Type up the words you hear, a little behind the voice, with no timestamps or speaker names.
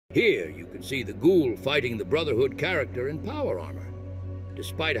Here you can see the ghoul fighting the Brotherhood character in power armor.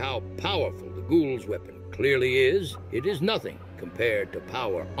 Despite how powerful the ghoul's weapon clearly is, it is nothing compared to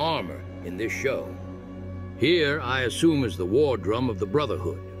power armor in this show. Here I assume is the war drum of the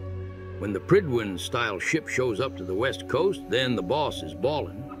Brotherhood. When the Pridwin-style ship shows up to the west coast, then the boss is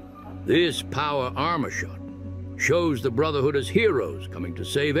ballin'. This power armor shot shows the Brotherhood as heroes coming to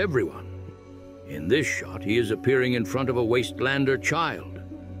save everyone. In this shot, he is appearing in front of a Wastelander child.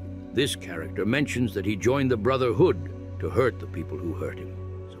 This character mentions that he joined the Brotherhood to hurt the people who hurt him.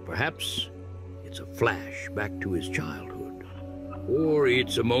 So perhaps it's a flash back to his childhood. Or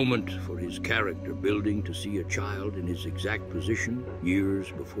it's a moment for his character building to see a child in his exact position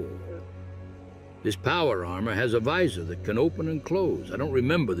years before. This power armor has a visor that can open and close. I don't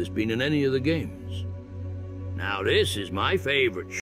remember this being in any of the games. Now this is my favorite